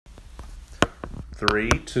3,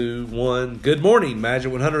 2, 1. Good morning,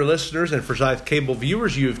 Magic 100 listeners and Forsyth Cable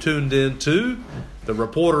viewers. You have tuned in to The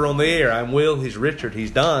Reporter on the Air. I'm Will, he's Richard,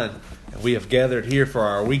 he's Don. And we have gathered here for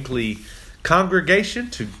our weekly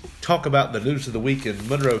congregation to talk about the news of the week in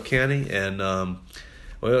Monroe County. And, well,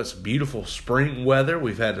 it's beautiful spring weather.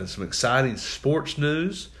 We've had some exciting sports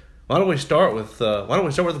news. Why don't we start with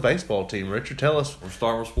the baseball team, Richard? Tell us. We're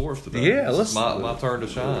starting with sports today. Yeah, it's my turn to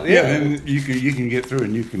shine. Yeah, and you can get through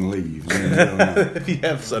and you can leave. If you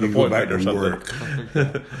have an appointment or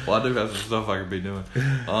something. Well, I do have some stuff I could be doing.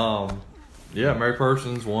 Mary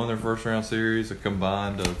Persons won their first round series, a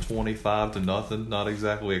combined 25-0. Not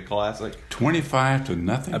exactly a classic.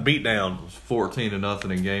 25-0. A beatdown. It was 14-0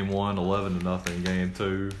 in game one, 11-0 in game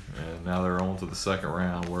two, and now they're on to the second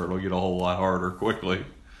round where it'll get a whole lot harder quickly.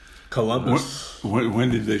 Columbus.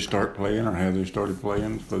 When did they start playing, or have they started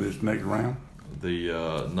playing for this next round?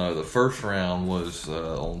 The first round was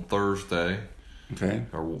on Thursday. Okay.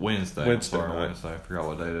 Or Wednesday. Wednesday. I forgot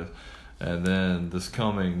what day it is. And then this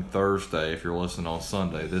coming Thursday, if you're listening on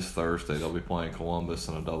Sunday, this Thursday they'll be playing Columbus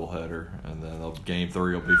in a doubleheader, and then game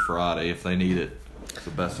 3 will be Friday if they need it. It's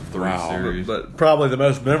the best of 3 series. But probably the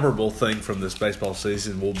most memorable thing from this baseball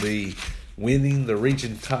season will be winning the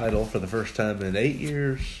region title for the first time in 8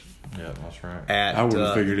 years. Yeah, that's right. I would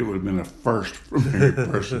have figured it would have been a first for Mary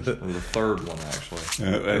Persons. It was the third one,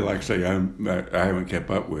 actually. Like I say, I haven't kept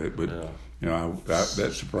up with it, but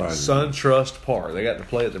that surprised me. SunTrust Park. They got to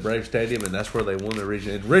play at the Brave Stadium, and that's where they won the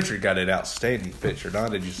region. And Richard got an outstanding picture.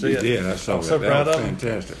 Don, did you see it? Yeah, I saw I'm that. so proud That was of him.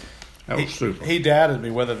 fantastic. That was super. He doubted me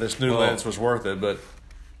whether this new lens was worth it, but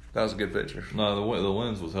that was a good picture. No, the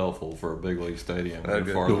lens was helpful for a big league stadium.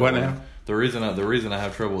 Okay. The what now? The reason I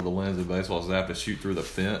have trouble with the lens in baseball is I have to shoot through the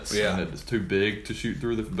fence, and it's too big to shoot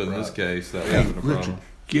through but in this case, that wasn't a problem. Richard,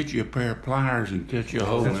 get you a pair of pliers and cut you a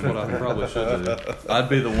hole in That's it. what I probably should do. I'd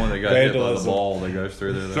be the one that got hit by the ball that goes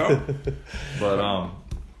through there. So, But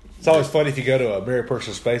it's always funny if you go to a Mary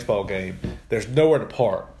Persons baseball game. There's nowhere to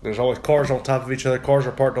park. There's always cars on top of each other. Cars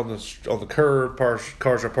are parked on the curb.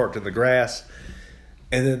 Cars are parked in the grass.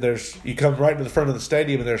 And then you come right to the front of the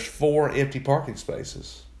stadium, and there's 4 empty parking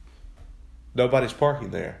spaces. Nobody's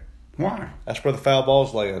parking there. why? That's where the foul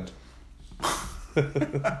balls land.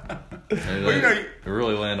 they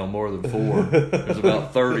really land on more than 4. There's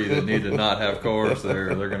about 30 that need to not have cars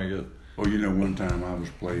there. They're going to get. Well, one time I was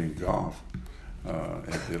playing golf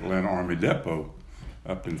at the Atlanta Army Depot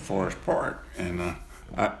up in Forest Park, and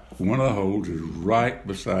one of the holes is right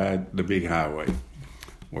beside the big highway.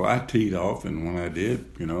 Well, I teed off, and when I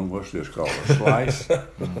did, what's this called, a slice?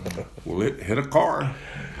 Well, it hit a car,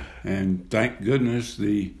 and thank goodness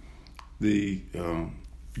the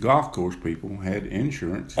golf course people had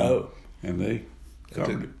insurance. And they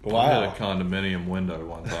covered it. Wow. I had a condominium window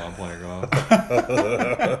one time playing golf.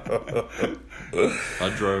 I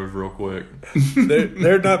drove real quick.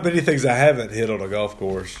 There are not many things I haven't hit on a golf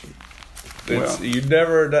course.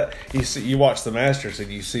 You watch the Masters and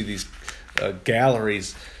you see these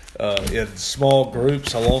galleries in small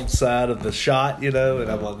groups alongside of the shot, and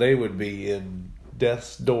I'm like, they would be in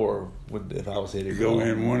death's door if I was hitting. Go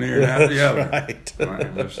in one ear and out the other.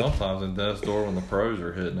 Right. There's sometimes in death's door when the pros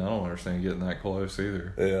are hitting. I don't understand getting that close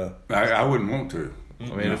either. Yeah, I wouldn't want to.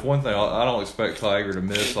 I mean, if one thing, I don't expect Tiger to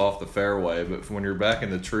miss off the fairway, but when you're back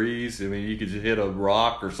in the trees, you could just hit a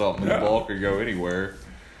rock or something and the ball could go anywhere.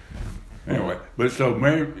 Anyway, but so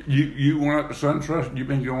Mary, you went up to SunTrust. You've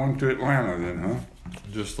been going to Atlanta then, huh?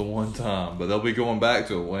 Just the one time, but they'll be going back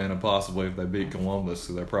to Atlanta possibly if they beat Columbus,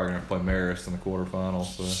 so they're probably going to play Marist in the quarterfinals.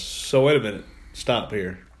 So wait a minute, stop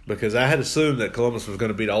here, because I had assumed that Columbus was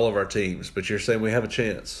going to beat all of our teams, but you're saying we have a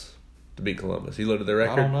chance to beat Columbus. You looked at their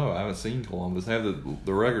record? I don't know. I haven't seen Columbus. They have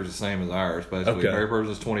the record's the same as ours, basically. Okay. Mary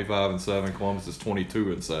Persons is 25-7, Columbus is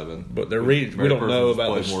 22-7. But their we don't know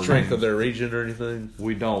about the strength of their region or anything.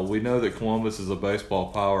 We don't. We know that Columbus is a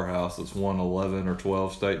baseball powerhouse that's won 11 or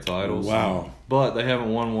 12 state titles. Wow. But they haven't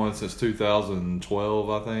won one since 2012,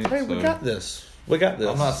 I think. Hey, we got this. We got this.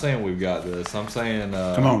 I'm not saying we've got this. I'm saying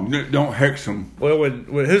come on, don't hex them. Well,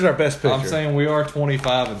 who's our best pitcher? I'm saying we are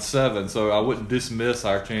 25-7, so I wouldn't dismiss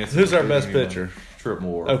our chances. Who's our best pitcher? Trip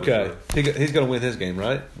Moore. Okay, he's going to win his game,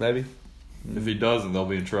 right? Maybe. If he doesn't, they'll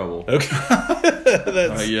be in trouble. Okay.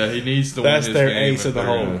 He needs to win his game. That's their ace in the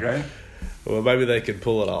hole. Okay. Well, maybe they can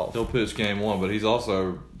pull it off. He'll pitch game 1, but he's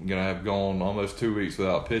also going to have gone almost 2 weeks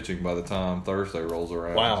without pitching by the time Thursday rolls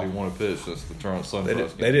around. Wow. He won to pitch since the SunTrust game.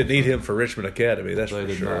 They didn't need him for Richmond Academy, that's They for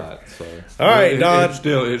did sure. not. So. All right, Don.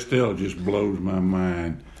 It still just blows my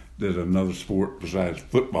mind that another sport besides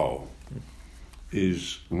football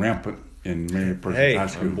is rampant in Mary Persons High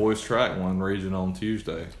School. Boys track won region on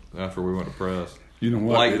Tuesday after we went to press. You know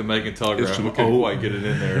what? Like the Macon Telegraph, we some couldn't old- quite get it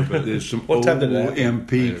in there, but There's some What old time did that happen? 8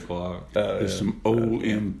 MP. o'clock. There's some old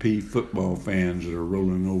MP football fans that are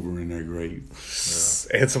rolling over in their grave.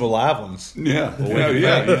 And some alive ones. Yeah, We yeah, could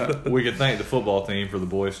yeah, thank, we could thank the football team for the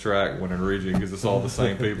boys track winning region because it's all the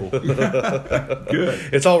same people.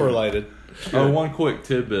 Good. It's all related. Oh, one quick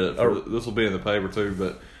tidbit. This will be in the paper too,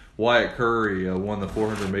 but Wyatt Curry won the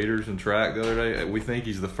 400 meters in track the other day. We think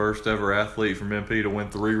he's the first ever athlete from MP to win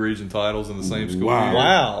 3 region titles in the same school Wow. year.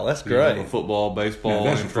 Wow, that's He's on the great. football, baseball, Yeah,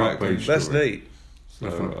 that's and a track front team. page. That's story. neat.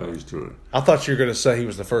 The front page to it. I thought you were going to say he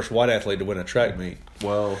was the first white athlete to win a track meet.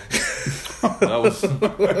 Well, that was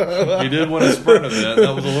he did win a sprint event.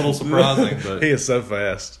 That was a little surprising, but He is so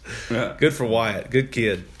fast. Yeah. Good for Wyatt. Good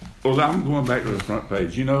kid. Well, I'm going back to the front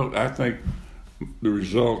page. You know, I think the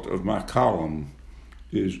result of my column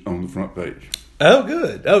is on the front page. Oh,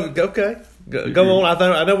 good. Oh, okay. Go on.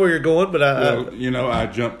 I know where you're going, but Well, you know, I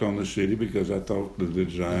jumped on the city because I thought the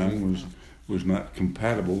design was not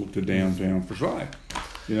compatible to downtown Forsyth.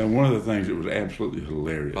 You know, one of the things that was absolutely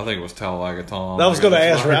hilarious. I think it was Talladega Tom. I was going to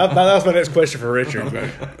ask. That was my next question for Richard. Okay.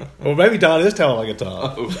 Well, maybe Don is telling like a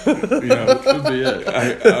Tom. You know, Could be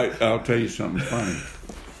it. I'll tell you something funny.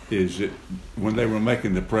 Is that when they were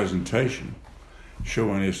making the presentation,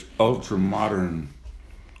 showing this ultra modern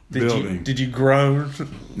building. Did you groan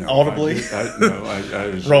No, audibly?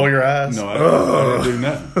 I just Roll your eyes? No, I didn't do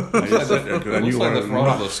nothing. I just sat there 'cause I Looks knew like what the I front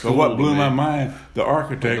of was the school But what to blew me. my mind, the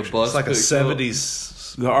architects, The bus It's like a picks up.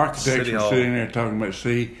 70s. the architects City were Hall. sitting there talking about,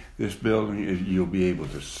 see, this building, you'll be able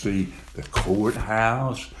to see the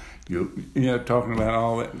courthouse. You know, talking about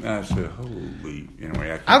all that. And I said, holy,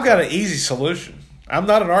 anyway. I've got an easy solution. I'm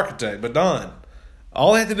not an architect, but Don,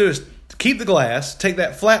 all I have to do is keep the glass, take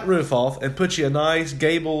that flat roof off, and put you a nice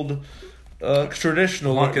gabled,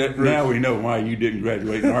 traditional looking roof. Now we know why you didn't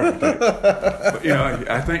graduate in architecture. But, you know,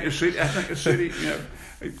 I think the city, you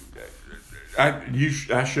know,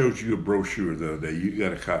 I showed you a brochure the other day. You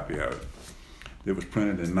got a copy of it. It was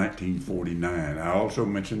printed in 1949. I also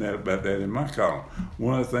mentioned about that in my column.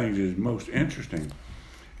 One of the things that is most interesting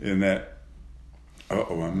in that, I'm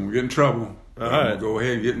going to get in trouble. All I'm right. going to go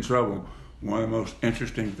ahead and get in trouble. One of the most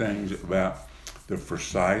interesting things about the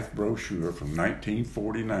Forsyth brochure from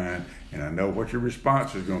 1949, and I know what your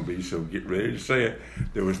response is going to be, so get ready to say it.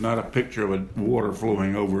 There was not a picture of a water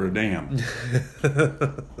flowing over a dam.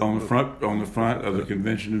 on the front of the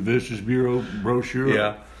Convention and Visitors Bureau brochure.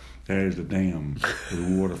 Yeah. There's the dam with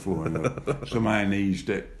the water flowing up. Somebody needs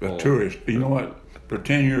that. A tourist. You know what?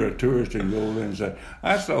 Pretend you're a tourist and go there and say,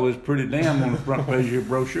 I saw this pretty dam on the front page of your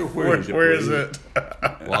brochure. Where is it? Where is please?"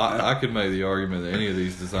 it? Well, I could make the argument that any of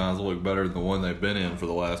these designs look better than the one they've been in for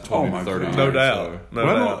the last 20 Oh, my to 30 God. years. No doubt. so- No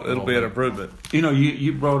Well, doubt. It'll be an improvement. You know,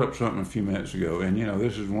 you brought up something a few minutes ago, and you know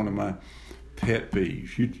this is one of my pet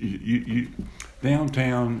peeves. You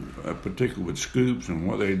downtown, particularly with Scoops and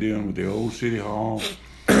what they're doing with the old city hall.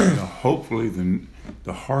 You know, hopefully,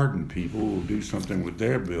 the hardened people will do something with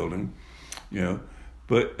their building. You know,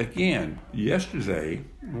 but again, yesterday,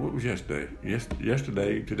 what was yesterday?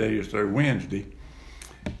 Yesterday, today is Wednesday.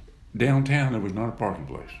 Downtown, there was not a parking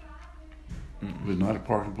place. There was not a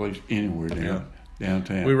parking place anywhere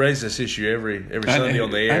downtown. We raise this issue every Sunday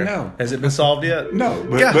on the air. I know. Has it been solved yet? No,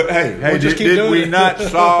 but, Yeah. but hey, We'll just keep did doing we it. not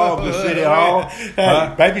solve the city hall?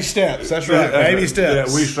 Hey, baby steps. That's right. Baby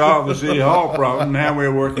steps. Yeah, we solved the city hall problem. Now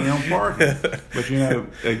we're working on parking. But you know,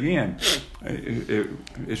 again,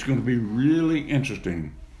 it's going to be really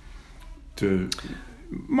interesting to.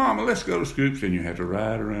 Mama, let's go to Scoops, and you have to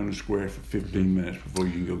ride around the square for 15 minutes before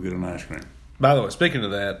you can go get an ice cream. By the way, speaking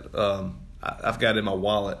of that, I've got in my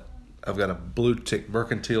wallet. I've got a Blue Tick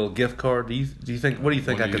Mercantile gift card. Do you think? What do you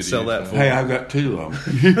think When I do could you sell use that that? for? Hey, I've got 2 of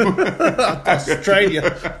them. I'll trade you.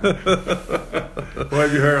 What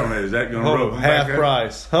have you heard on that? Is that going to Oh, roll half back up?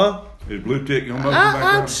 price, huh? Is Blue Tick going to roll back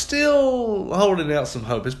I'm up? still holding out some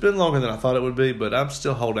hope. It's been longer than I thought it would be, but I'm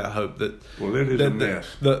still holding out hope that Well, it is that a mess.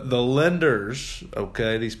 the lenders,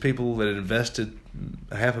 okay, these people that invested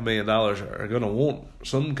 $500,000 are going to want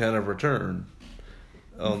some kind of return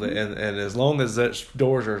on the and as long as that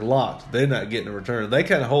doors are locked, they're not getting a return. They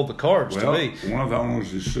kind of hold the cards Well, to me. one of the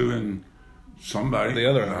owners is suing somebody. The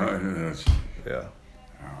other owner. It's- Yeah,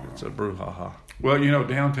 it's a brouhaha. well, you know,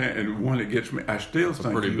 downtown, and one that gets me, I still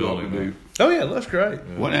think pretty you ought to building, do. Oh yeah, that's great.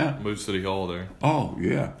 What now? Move City Hall there. Oh,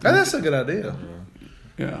 yeah. Oh, that's a good idea.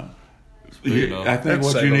 Yeah. Speaking of- I think That'd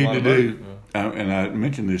what save you a need lot to of do, and I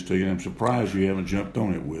mentioned this to you, and I'm surprised you haven't jumped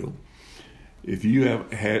on it, Will. If you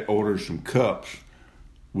have had ordered some cups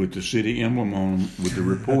with the city emblem on them, with the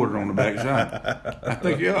reporter on the backside. I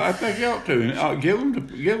think you ought to, and I'll give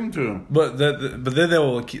them to them. But then they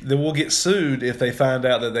will get sued if they find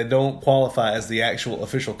out that they don't qualify as the actual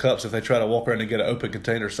official cups if they try to walk around and get an open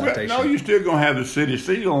container citation. No, you're still gonna have the city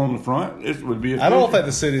seal on the front. It would be. I don't think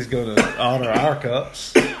the city's going to honor our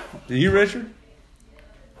cups. Do you, Richard?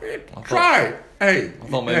 Try it. Hey, I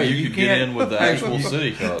thought maybe you could get in with the actual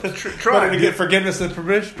city cups. Try to it. get forgiveness and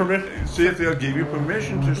permission. See if they'll give you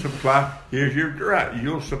permission to supply. Here's your right.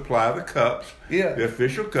 You'll supply the cups. Yeah. The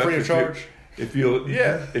official cups. Free of charge. If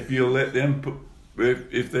you'll let them put.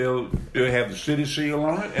 If they'll have the city seal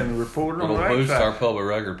on it and the reporter on the It'll right boost side. our public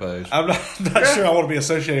record page. I'm not sure I want to be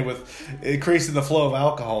associated with increasing the flow of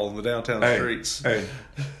alcohol in the downtown streets. Hey,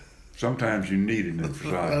 sometimes you need it in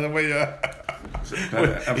Forsyth.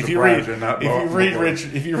 If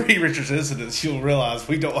you read Richard's incidents, you'll realize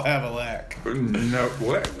we don't have a lack. No,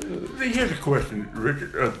 here's a question,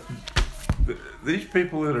 Richard. These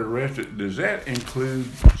people that are arrested, does that include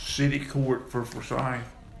city court for Forsyth?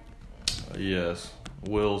 Yes.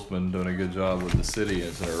 Will's been doing a good job with the city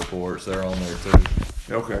incident reports. They're on there too.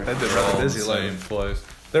 Okay. They've been They're all rather in busy the lately. same place.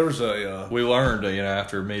 There was a We learned,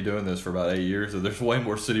 after me doing this for about 8 years, that there's way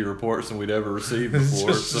more city reports than we'd ever received before.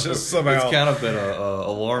 Just somehow. It's kind of been a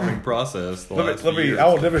alarming process. Let me. I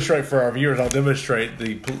will demonstrate for our viewers. I'll demonstrate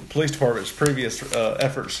the police department's previous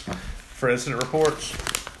efforts for incident reports.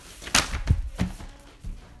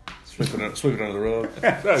 Sweeping under the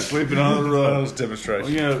rug. Sweeping under the That rug. was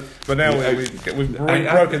demonstration. Well, But now we've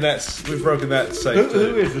broken that safe.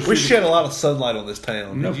 Who is the We city- shed a lot of sunlight on this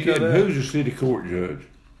town. No Did you know kidding. that? Who's the city court judge?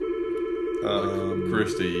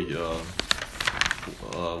 Christie,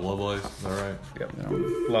 Lovelace, is that right?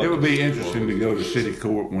 Yep. It would be interesting to go to city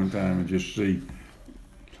court one time and just see.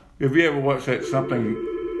 Have you ever watched that something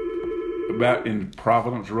about in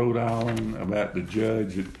Providence, Rhode Island, about the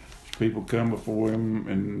judge that people come before him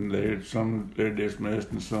and they're dismissed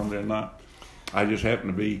and some they're not? I just happened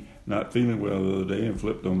to be not feeling well the other day and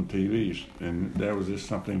flipped on the TVs, and there was just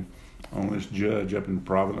something on this judge up in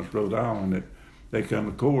Providence, Rhode Island, that they come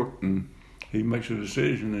to court and he makes a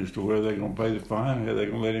decision as to whether they're going to pay the fine or how they're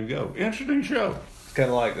going to let him go. Interesting show. It's kind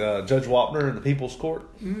of like Judge Wapner in the People's Court.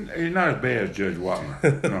 He's not as bad as Judge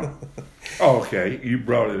Wapner. No. Oh, okay, you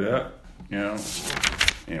brought it up.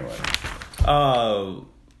 Anyway.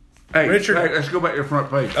 Hey, Richard. hey, let's go back to the front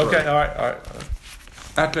page. Okay, first. all right.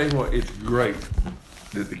 I tell you what, it's great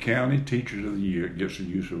that the County Teachers of the Year gets the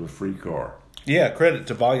use of a free car. Yeah, credit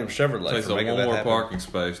to Volume Chevrolet Takes for a making one that more happen. parking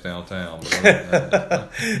space downtown.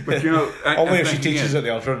 But But Only if she think teaches again, at the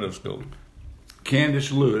alternative school.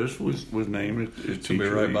 Candace Lewis was named as to be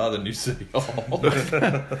teacher right of by the new city hall.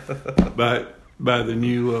 by the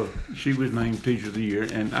new. She was named Teacher of the Year,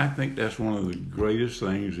 and I think that's one of the greatest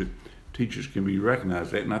things that teachers can be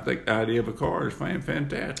recognized at. And I think the idea of a car is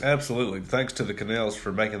fantastic. Absolutely. Thanks to the Canals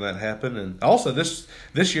for making that happen. And also this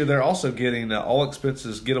year they're also getting all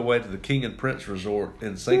expenses getaway to the King and Prince Resort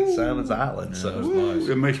in St. Simon's Island. That's So nice.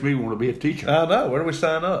 It makes me want to be a teacher. I know. Where do we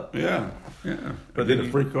sign up? Yeah. But then get a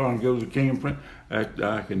free car and go to the King and Prince.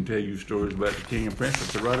 I can tell you stories about the King and Prince.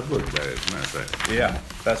 I could write a book about it, as a matter of fact. Yeah,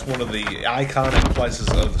 that's one of the iconic places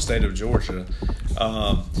of the state of Georgia.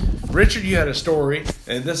 Richard, you had a story,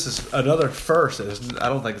 and this is another first. I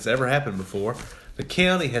don't think it's ever happened before. The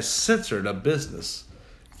county has censored a business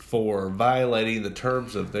for violating the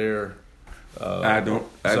terms of their. They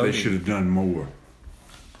zoning. should have done more.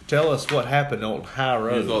 Tell us what happened on High You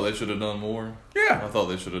Road. thought they should have done more? Yeah. I thought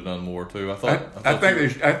they should have done more too. I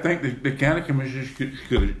I think the county commissioners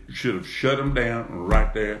should have shut them down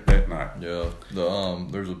right there that night. Yeah,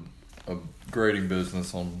 there's a grading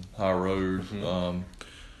business on High Road.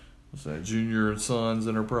 What's that? Junior and Sons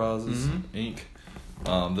Enterprises Inc.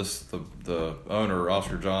 The owner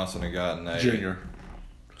Oscar Johnson had gotten a Junior,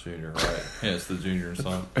 right? Hence the Junior and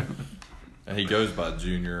Son. And he goes by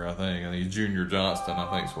Junior, I think. And he's Junior Johnston, I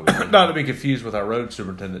think is what he goes not by. to be confused with our road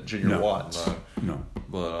superintendent, Junior Watts. No.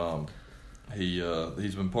 But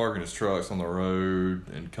he's been parking his trucks on the road,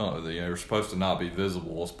 and they're supposed to not be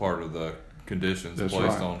visible as part of the conditions That's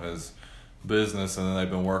placed right. on his business. And then they've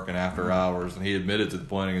been working after hours, and he admitted to the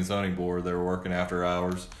Planning and Zoning Board they were working after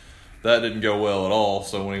hours. That didn't go well at all.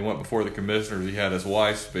 So when he went before the commissioners, he had his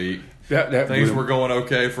wife speak. Things were going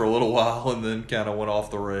okay for a little while, and then kind of went off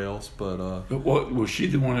the rails. But What was she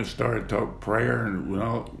the one that started talking prayer and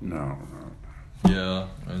no. yeah,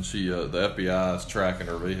 and she the FBI is tracking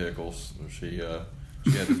her vehicles. She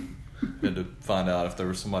had to find out if there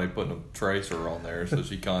was somebody putting a tracer on there, so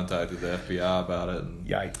she contacted the FBI about it. And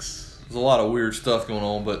Yikes! there's a lot of weird stuff going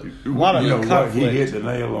on, but A lot of what? He conflict. hit the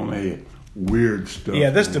nail on the head. weird stuff. Yeah,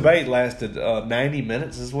 this going on. debate lasted 90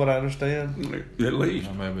 minutes, is what I understand. At least.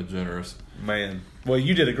 I may have been generous. Man, well,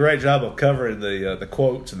 you did a great job of covering the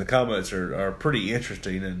quotes, and the comments are pretty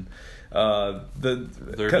interesting. And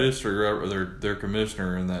Their district, their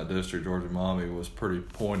commissioner in that district, George Imami, was pretty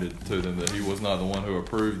pointed to them that he was not the one who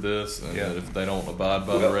approved this, and that if they don't abide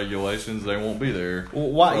by the regulations, they won't be there. Well,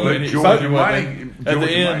 why? Well, you- George folk- Imani- at the George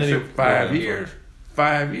end, Imani he- said 5 yeah, years.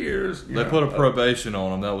 5 years. They put a probation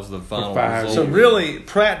on him. That was the final 5 result. so really,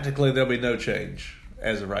 practically, there'll be no change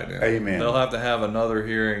as of right now. Amen. They'll have to have another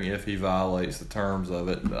hearing if he violates the terms of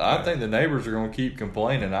it. I think the neighbors are going to keep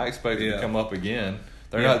complaining. I expect it to come up again.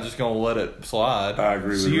 They're not just going to let it slide. I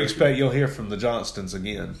agree So with you Rick. expect you'll hear from the Johnstons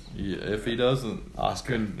again? Yeah, if he doesn't,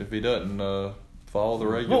 Oscar. if he doesn't follow the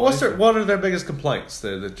regulations. Well, what are their biggest complaints?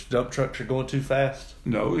 The dump trucks are going too fast.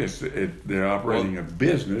 No, they're operating a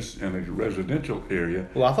business in a residential area.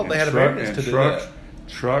 Well, I thought they And had a truck- variance and to do trucks, that.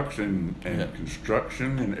 Trucks and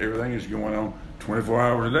construction and everything is going on 24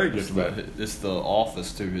 hours a day, just about. It's the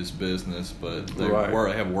office to his business, but they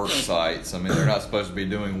Right. have work sites. I mean, they're not supposed to be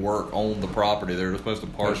doing work on the property. They're supposed to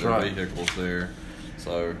park That's their right. vehicles there.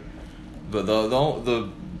 So,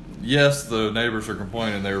 yes, the neighbors are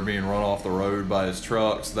complaining they were being run off the road by his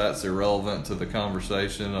trucks. That's irrelevant to the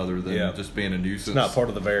conversation, other than just being a nuisance. It's not part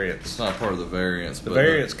of the variance. It's not part of the variance. The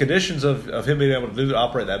variance conditions of him being able to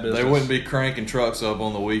operate that business. They wouldn't be cranking trucks up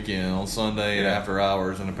on the weekend, on Sunday and Yeah. after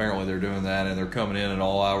hours, and apparently they're doing that, and they're coming in at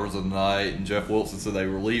all hours of the night. And Jeff Wilson said they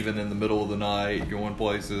were leaving in the middle of the night, going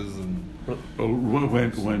places, and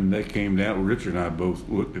When they came down, Richard and I both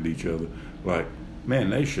looked at each other like, man,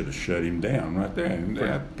 they should have shut him down right there. And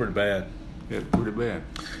pretty bad. it's pretty bad.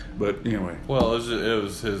 But anyway, well, it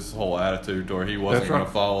was his whole attitude toward he wasn't That's going right.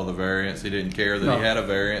 to follow the variance. He didn't care that No. he had a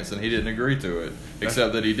variance, and he didn't agree to it,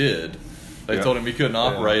 except that he did. They Yeah. told him he couldn't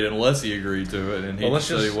operate unless he agreed to it, and he Well, just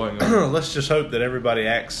said he wasn't going to. let's just hope that everybody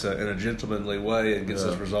acts in a gentlemanly way and gets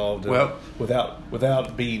this resolved. Well-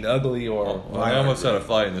 without being ugly or. Well, they violent. almost had a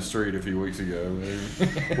fight in the street a few weeks ago.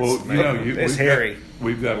 well, It's hairy.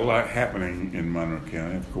 We've got a lot happening in Monroe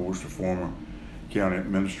County. Of course, the former county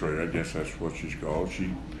administrator, I guess that's what she's called.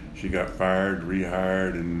 She got fired,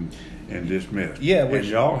 rehired, and dismissed. Yeah, and which-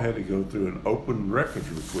 y'all had to go through an open records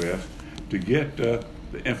request to get the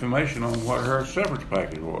information on what her severance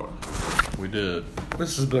package was. We did.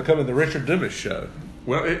 This is becoming the Richard Dumas show.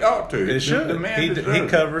 Well, it ought to. It should. The man He deserves it.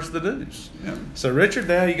 covers the news. Yeah. So, Richard,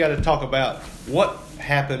 now you got to talk about what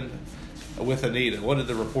happened with Anita. What did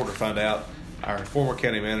the reporter find out? Our former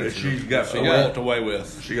county manager She's got- walked away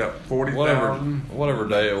with. She got whatever 40,000. whatever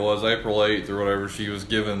day it was, April 8th or whatever, she was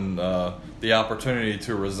given the opportunity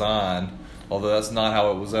to resign, although that's not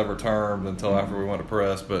how it was ever termed until after we went to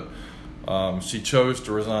press, but she chose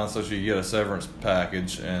to resign so she could get a severance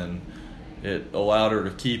package, and it allowed her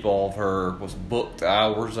to keep all of her booked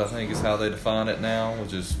hours, I think is how they define it now,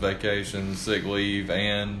 which is vacation, sick leave,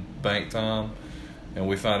 and bank time. And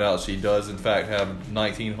we found out she does in fact have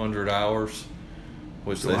 1,900 hours,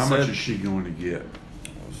 which So they how said much is she going to get?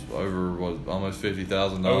 over almost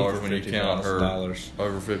 $50,000 Over when you count her $50,000.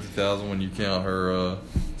 over $50,000 when you count her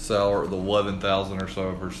salary, the 11,000 or so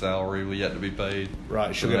of her salary yet to be paid.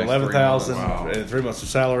 Right, she'll for the get next 3 11,000 months. Wow. in 3 months of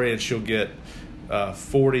salary, and she'll get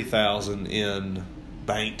 40,000 in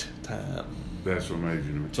banked time. That's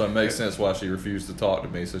amazing to me. So it makes sense why she refused to talk to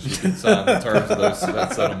me, so she could sign the terms of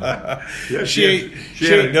that settlement. Yeah, She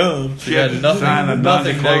ain't dumb. She had to sign a nothing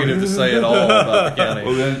non-disclosure. negative to say at all about the county.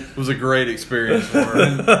 Well, then- it was a great experience for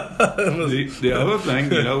her. The other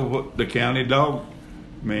thing, what the county dog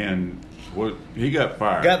man, what he got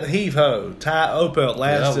fired. Got the heave ho. Ty Opelt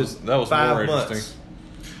lasted that was 5 more months. interesting.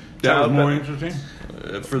 that was Ty more Opelt-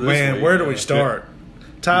 interesting. For this Man, week, where do we yeah. start?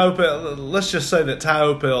 Ty Opelt. Let's just say that Ty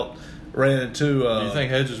Opelt ran into. Do you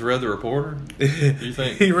think Hedges read the reporter? Do you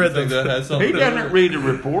think he read you think the? that had something He to do with doesn't it? read the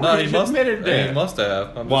report. No, He's he must. admitted that. He must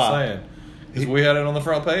have. I'm Why? just saying. 'Cause we had it on the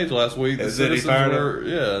front page last week. The And then he citizens fired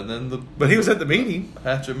were, and then the. But he was at the meeting.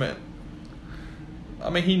 Hatchet man. I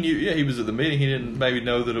mean, he knew. Yeah, he was at the meeting. He didn't maybe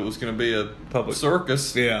know that it was going to be a Public.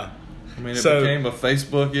 circus. Yeah. I mean, it So, became a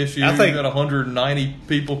Facebook issue. I think- you got 190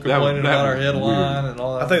 people complaining that about our was headline weird. and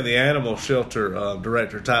all that. I think the animal shelter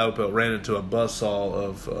director Ty Opelt ran into a buzzsaw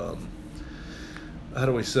of how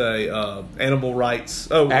do we say animal rights?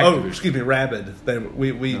 Activists. Excuse me, rabid. We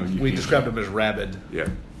you can't described say. him as rabid. Yeah.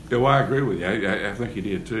 Yeah, well, I agree with you. I think he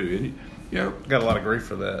did too. And Got a lot of grief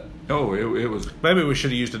for that. it was. Maybe we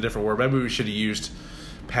should have used a different word. Maybe we should have used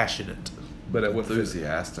passionate. But it wouldn't fit.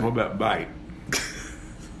 enthusiastic. What about bite?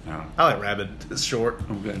 No. I like rabid. It's short.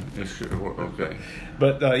 Okay. It's sure. Okay.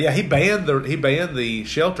 But he banned the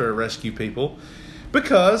shelter rescue people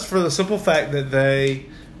because for the simple fact that they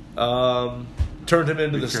turned him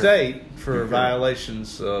into the Be careful. state for Be careful.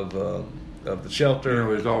 violations of the You shelter.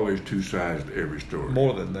 know, there's always two sides to every story.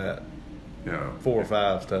 More than that, Yeah. 4 or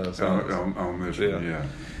 5 times. On this one, yeah.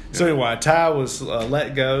 So anyway, Ty was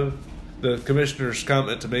let go. The commissioner's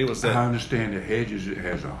comment to me was I that understand that Hedges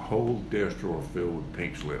has a whole desk drawer filled with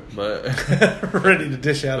pink slips. But ready to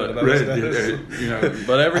dish out But about Ready this. to, you know,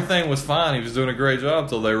 but everything was fine. He was doing a great job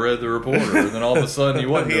until they read the reporter, and then all of a sudden he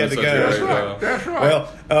wasn't He had doing to such go. a that's great right. job. That's right.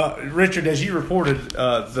 Well, Richard, as you reported,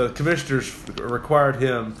 the commissioners required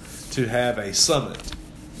him to have a summit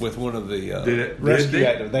with one of the Did rescue they?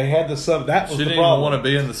 actors. They had the summit. That was She the didn't even problem. want to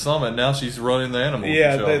be in the summit. Now she's running the animal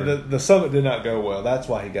Yeah, shelter. the summit did not go well. That's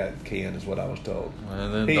why he got canned, is what I was told.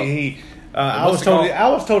 And then I must was have told. gone- I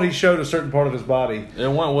was told he showed a certain part of his body. it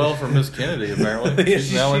went well for Miss Kennedy. Apparently, Yeah, she's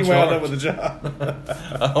she now in wound charge. up with the job.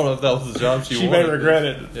 I don't know if that was the job she She wanted. may regret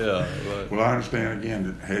it. Yeah, but well, I understand again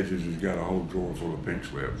that Hedges has got a whole drawer full of pink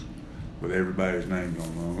slips with everybody's name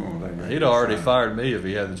on them. he'd already fired me if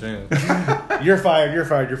he had the chance. You're fired. You're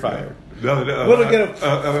fired. You're fired. The other, We'll get him.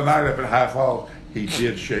 other night up at High Falls, he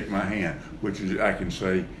did shake my hand, which is, I can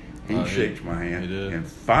say, he Oh, shakes my hand. he did. And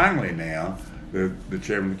finally now, the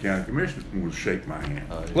chairman of the county commission will shake my hand.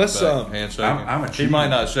 He's Let's, back, handshaking. I'm a he cheater. might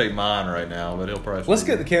not shake mine right now, but he'll probably. Let's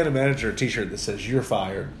shake get the yours. county manager a T-shirt that says "You're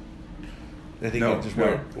fired." And he No, can just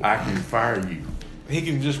wear no, I can fire you. He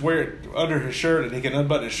can just wear it under his shirt, and he can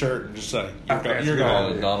unbutton his shirt and just say, "You're, That's you're good.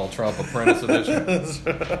 gone." Donald Trump Apprentice Edition.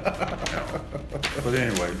 But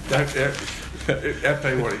anyway, I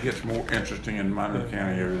tell you what, it gets more interesting in Monroe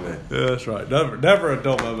County every day. Yeah, that's right. Never a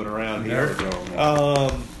dull moment around here. Never a dull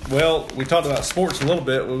moment. Well, we talked about sports a little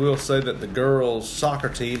bit. We will say that the girls' soccer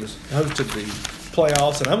team has hosted the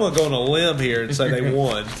playoffs, and I'm going to go on a limb here and say they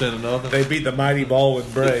won. 10-0. They beat the mighty Baldwin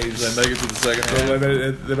Braves. They make it to the second So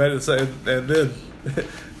round. they made it say, and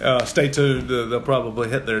then stay tuned. They'll probably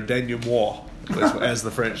hit their denouement, as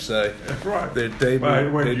the French say. That's right. The By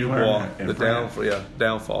the way, did you learn denouement, that in the France?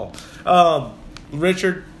 downfall.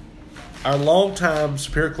 Richard, our longtime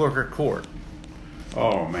Superior Clerk of Court,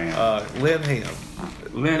 Oh, man. Lynn Ham,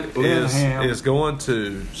 Lynn Ham. is going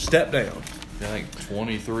to step down. I think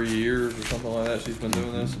 23 years or something like that. She's been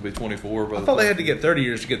doing this. It'll be 24. By I the thought they time- had to get 30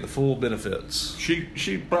 years to get the full benefits.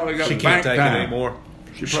 She probably got She bank can't take time. it anymore.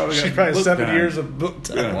 She probably got She's probably book 7 time. years of book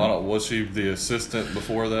time. Yeah. Well, I don't- was she the assistant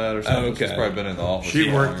before that or something? Okay. She's probably been in the office. She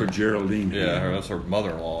worked for longer. Geraldine. Yeah, that's her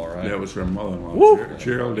mother-in-law, right? That was her mother-in-law. Woo!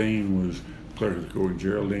 Geraldine was clerk of the court.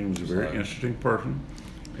 Geraldine was a very Right. interesting person,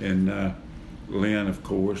 and Lynn, of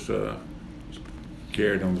course,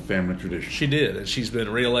 carried on the family tradition. She did, and she's been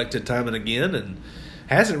reelected time and again, and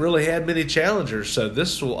hasn't really had many challengers. So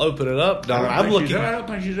this will open it up. Don, I'm looking. I don't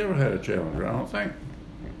think she's ever had a challenger. I don't think.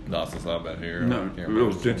 Not since I've been here. No, I can't well,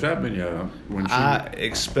 remember. since I've been here, when she. I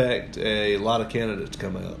expect a lot of candidates to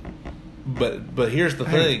come out, but here's the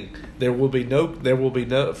Hey. thing: there will be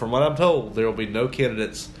no. From what I'm told, there will be no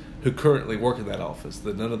candidates who currently work in that office.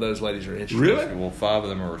 That none of those ladies are interested. Really? Well, 5 of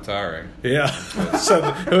them are retiring. Yeah. So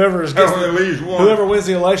whoever At least one. whoever wins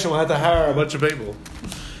the election will have to hire a bunch of people.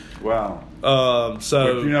 Wow.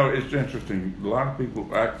 So But you know, it's interesting. A lot of people.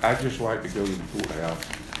 I just like to go to the courthouse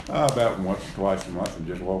about once or twice a month and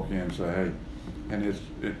just walk in and say, "Hey," and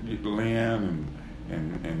Lynn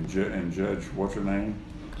and Judge, what's her name?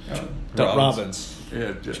 Robbins.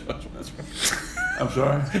 Yeah. I'm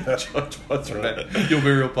sorry. What's her name? You'll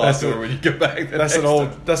be real popular when you get back. That's an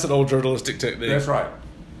old journalistic technique. That's right.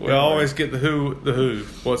 We always get the who.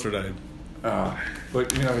 What's her name?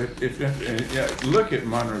 But you know, yeah. Look at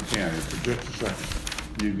Monroe County for just a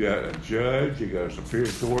second. You got a judge, you got a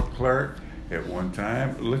Superior Court clerk at one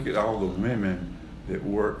time. Look at all the women that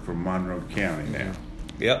work for Monroe County now.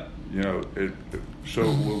 Yep. You know, so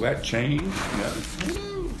will that change?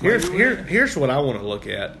 Here's what I want to look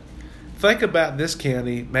at. Think about this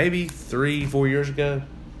county maybe 3-4 years ago.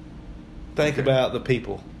 Think Okay. about the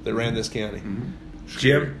people that ran this county.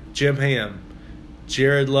 Scary. Jim Ham,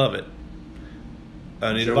 Jared Lovett,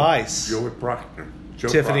 Anita Weiss, Joey Proctor, Joe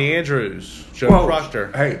Tiffany Proctor. Andrews, Joe Whoa,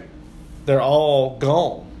 Proctor. Hey, They're all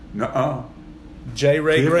gone. nuh-uh. J.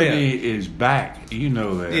 Ray Tiffany Grant. is back. You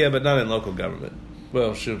know that. Yeah, but not in local government.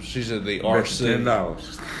 Well, she's in the RC.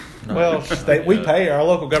 $10. Well, we pay her. Our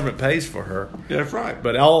local government pays for her. That's right.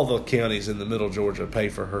 But all the counties in the middle Georgia pay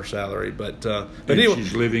for her salary. But And anyway,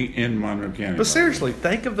 she's living in Monroe County. but seriously,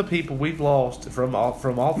 think of the people we've lost from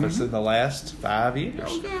office in the last 5 years.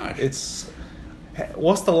 Oh, gosh. It's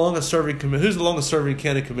what's the longest serving who's the longest serving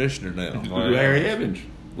county commissioner now? Larry Evans.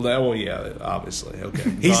 Well, yeah, obviously. Okay,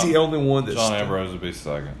 he's the only one that's John Ambrose would be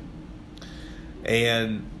second.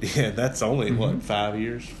 and yeah, that's only what 5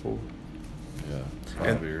 years, 4. Yeah,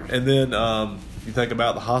 5 years. And then You think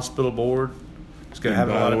about the hospital board. It's going to And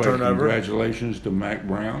have a by lot the of way, turnover. Congratulations to Mac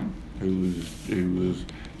Brown, who was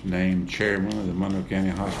named chairman of the Monroe County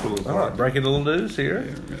Hospital All right, Authority. breaking a little news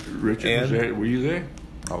here. Richard, was And- there, were you there?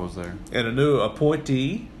 I was there. And a new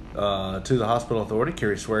appointee to the hospital authority,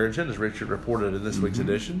 Kerry Swearingen, as Richard reported in this week's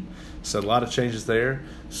edition. So a lot of changes there.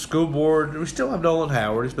 School board, we still have Nolan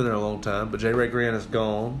Howard. He's been there a long time, but J. Ray Grant is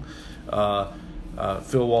gone.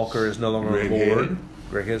 Phil Walker is no longer on the Greg board. Head.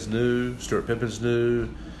 Greg Head's new. Stuart Pippin's new.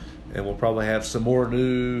 And we'll probably have some more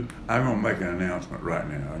new. I'm going to make an announcement right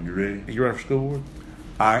now. Are you ready? You running for school board?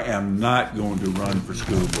 I am not going to run for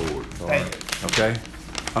school board. Okay?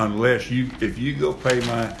 Unless if you go pay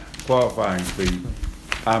my qualifying fee,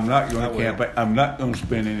 I'm not going I to will. campaign. I'm not going to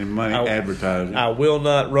spend any money advertising. I will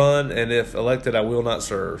not run, and if elected, I will not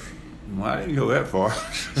serve. Well, I didn't go that far.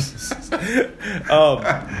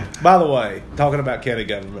 By the way, talking about county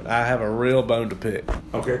government, I have a real bone to pick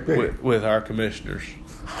Okay, pick it. with our commissioners.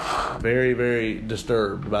 Very, very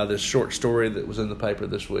disturbed by this short story that was in the paper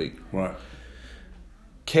this week. What?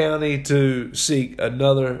 County to seek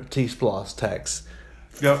another T-SPLOS tax.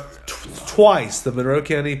 No. Twice the Monroe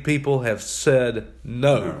County people have said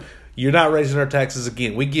no. You're not raising our taxes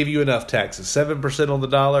again. We give you enough taxes. 7% on the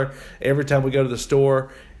dollar every time we go to the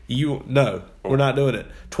store. No, we're not doing it.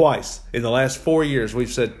 Twice in the last 4 years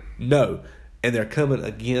we've said no, and they're coming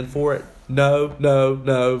again for it. No, no,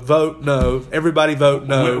 no. Vote no. Everybody vote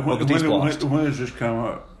no on the T-SPLOS. When does this come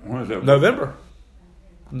up? When is that? November.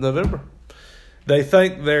 They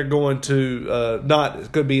think they're going to not. It's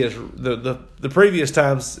going to be as the previous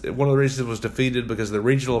times. One of the reasons it was defeated because of the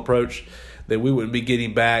regional approach that we wouldn't be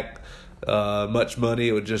getting back much money.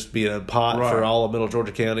 It would just be a pot Right. for all of Middle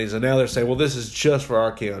Georgia counties. And now they're saying, well, this is just for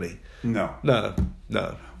our county. No. No.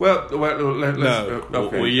 Well, let's. No.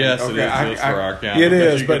 Okay. Well, yes, Okay, it is just for our county. It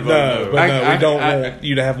is, you but can no. vote But no, I- we don't I- want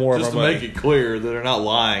you to have more Just of to our make money. it clear that they're not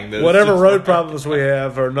lying. That it's Whatever just road for- problems we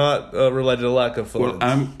have are not related to lack of Well,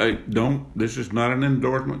 funds. don't. This is not an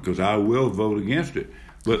endorsement because I will vote against it.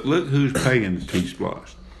 But look who's paying the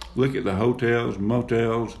T-SPLOS. Look at the hotels,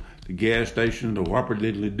 motels, the gas station, the Whopper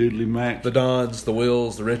Diddly Doodly Max. The Dons, the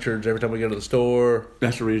Wills, the Richards, every time we go to the store.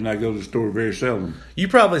 That's the reason I go to the store very seldom. You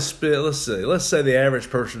probably spend, let's say the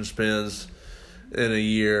average person spends in a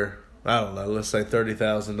year, I don't know, let's say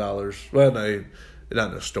 $30,000. Well, no,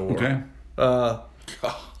 not in a store. Okay.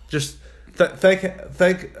 Just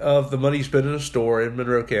think of the money you spend in a store in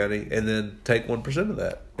Monroe County and then take 1% of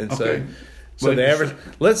that. And Okay. so But the it's- average,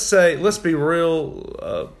 let's be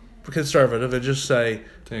real conservative and just say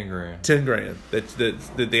 10 grand. 10 grand. That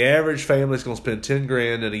the average family is going to spend 10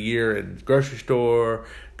 grand in a year in grocery store,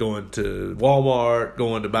 going to Walmart,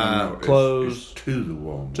 going to buy No, clothes it's to the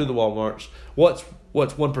Walmart. to the Walmarts. What's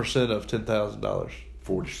 1% of $10,000?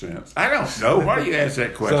 40 cents. I don't know. Why do you ask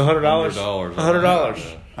that So question? $100. $100.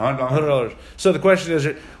 $100. $100. $100. So the question is,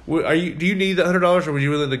 do you need the $100 or were you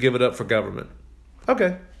willing to give it up for government?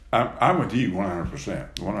 Okay. I'm with you 100%.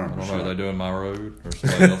 100%. I don't know, are they doing my road or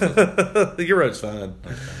somebody else's? Your road's fine.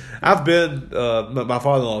 I've been. My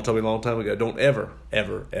father-in-law told me a long time ago, don't ever,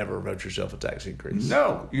 ever, ever vote yourself a tax increase.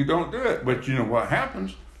 No, you don't do it. But you know what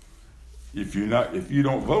happens? If you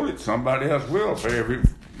don't vote it, somebody else will. For every,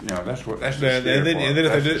 that's the And scary then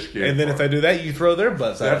part. if they do that, you throw their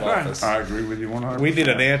butts out That's of right. office. I agree with you 100%. We need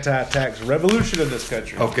an anti-tax revolution in this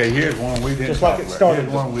country. Okay, here's one we didn't Just talk like it about. started.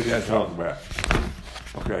 Here's one we didn't talk about.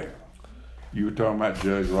 Okay. You were talking about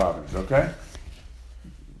Judge Robbins, okay?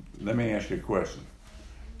 Let me ask you a question.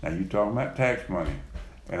 Now, you're talking about tax money,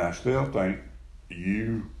 and I still think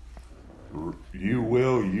you,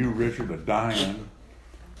 Richard, or Diane,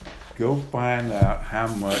 go find out how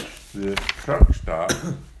much the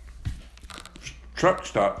truck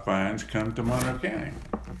stop fines come to Monroe County.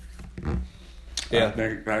 Yeah, I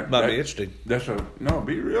think might be interesting.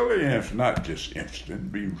 Be really interesting. Not just interesting.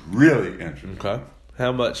 Be really interesting. Okay.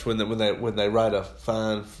 How much when they write a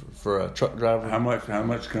fine for a truck driver? How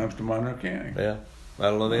much comes to Monroe County? Yeah, I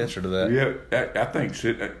don't know the answer to that. Yeah, I think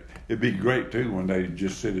it'd be great too when they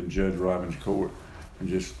just sit in Judge Robbins' court and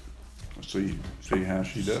just see how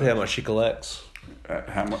she does. See how much she collects.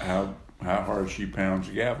 How hard she pounds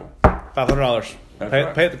the gavel. $500. That's Pay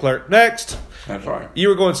right. it the clerk. Next. That's right. You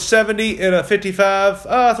were going 70 in a 55.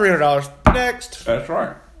 $300. Next. That's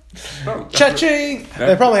right. So, Cha-ching!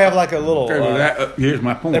 They probably have like a little. Okay, well, here's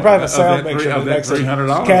my point. They probably have a Of sound that mixer of next that to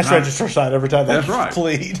 $300. cash register sign every time they That's right.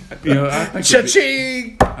 plead. I think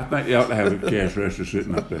Cha-ching! I think they ought to have a cash register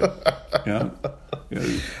sitting up there. Yeah.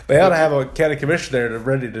 They ought to have a county commissioner there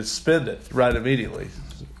ready to spend it right immediately.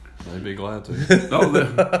 They'd be glad to.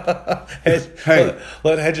 No, hey.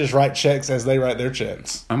 Let Hedges write checks as they write their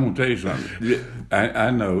checks. I'm going to tell you something.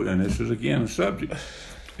 I know, and this is again a subject.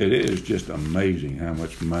 It is just amazing how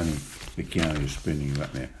much money the county is spending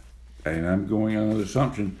right now, and I'm going on the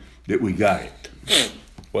assumption that we got it.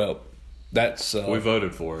 Well, that's We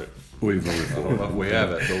voted for it. We voted for it. We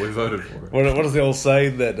haven't, but we voted for it. what is the old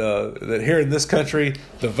saying that here in this country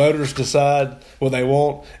the voters decide what they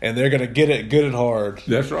want and they're going to get it good and hard.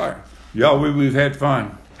 That's right. Y'all, we've had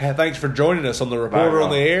fun. Hey, thanks for joining us on the Reporter Bye, on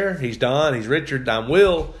the Air. He's Don. He's Richard. I'm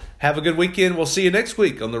Will. Have a good weekend. We'll see you next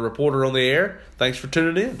week on the Reporter on the Air. Thanks for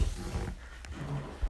tuning in.